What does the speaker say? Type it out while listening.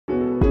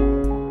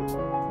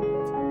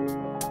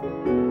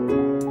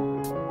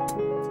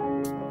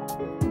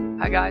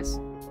Hi guys,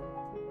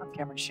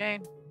 I'm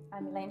Shayne.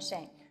 I'm Melayne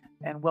Shayne.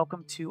 And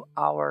welcome to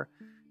our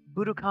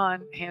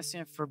Budokon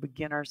Handstand for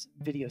Beginners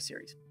video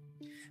series.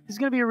 This is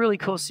going to be a really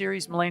cool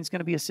series. Melayne's going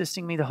to be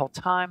assisting me the whole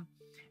time,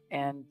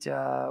 and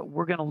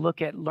we're going to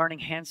look at learning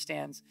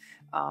handstands.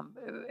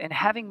 And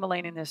having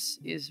Melayne in this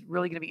is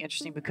really going to be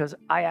interesting because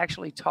I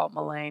actually taught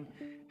Melayne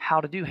how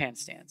to do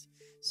handstands.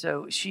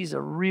 So she's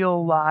a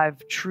real,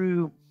 live,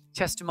 true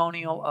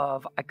testimonial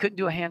of I couldn't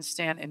do a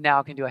handstand and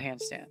now I can do a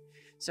handstand.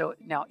 So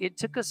now it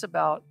took us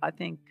about, I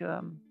think,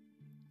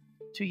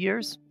 2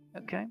 years,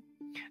 okay?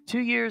 2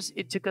 years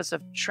it took us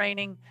of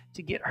training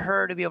to get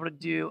her to be able to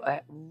do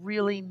a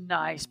really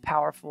nice,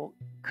 powerful,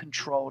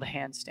 controlled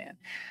handstand.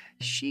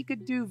 She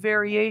could do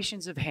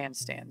variations of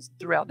handstands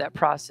throughout that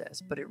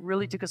process, but it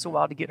really took us a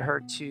while to get her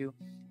to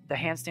the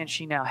handstand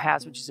she now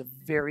has, which is a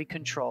very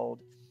controlled,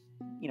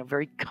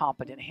 very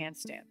competent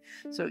handstand.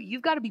 So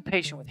you've got to be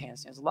patient with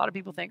handstands. A lot of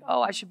people think,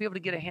 oh, I should be able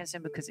to get a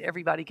handstand because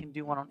everybody can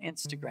do one on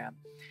Instagram.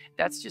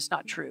 That's just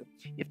not true.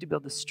 You have to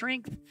build the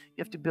strength. You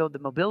have to build the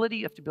mobility.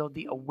 You have to build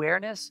the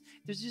awareness.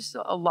 There's just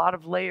a lot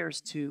of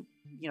layers to,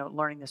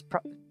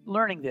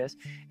 learning this.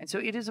 And so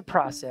it is a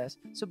process.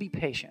 So be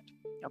patient.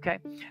 Okay,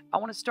 I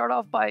want to start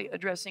off by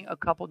addressing a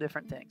couple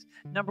different things.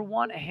 Number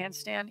one, a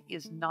handstand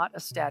is not a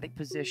static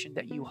position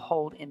that you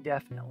hold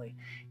indefinitely.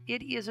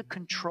 It is a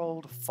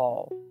controlled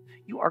fall.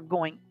 You are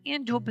going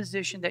into a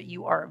position that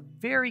you are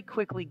very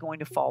quickly going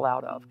to fall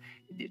out of.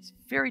 It's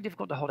very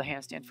difficult to hold a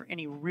handstand for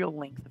any real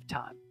length of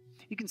time.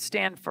 You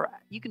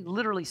can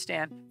literally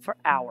stand for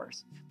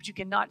hours, but you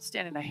cannot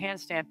stand in a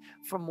handstand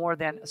for more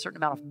than a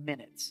certain amount of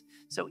minutes.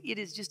 So it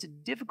is just a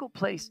difficult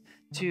place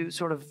to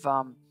sort of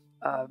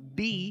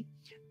be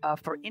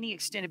for any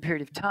extended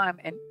period of time,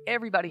 and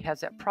everybody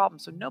has that problem.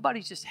 So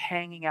nobody's just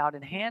hanging out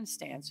in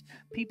handstands.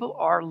 People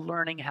are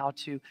learning how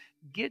to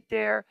get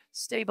there,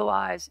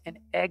 stabilize, and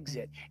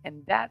exit.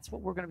 And that's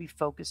what we're going to be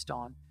focused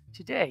on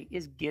today,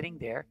 is getting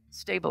there,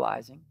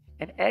 stabilizing,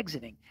 and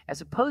exiting, as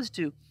opposed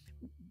to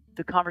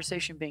the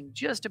conversation being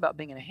just about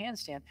being in a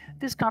handstand.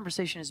 This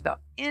conversation is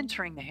about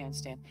entering the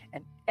handstand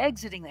and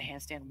exiting the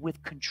handstand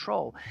with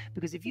control.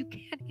 Because if you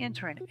can't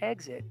enter and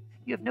exit,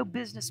 you have no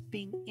business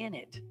being in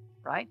it,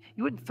 right?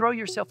 You wouldn't throw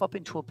yourself up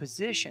into a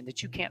position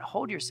that you can't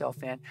hold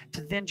yourself in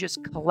to then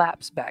just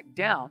collapse back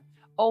down.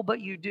 Oh, but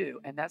you do.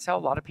 And that's how a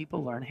lot of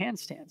people learn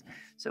handstands.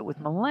 So with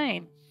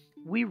Melayne,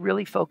 we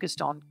really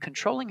focused on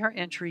controlling her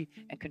entry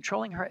and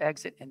controlling her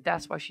exit. And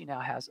that's why she now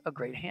has a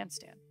great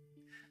handstand.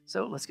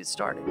 So let's get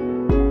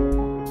started.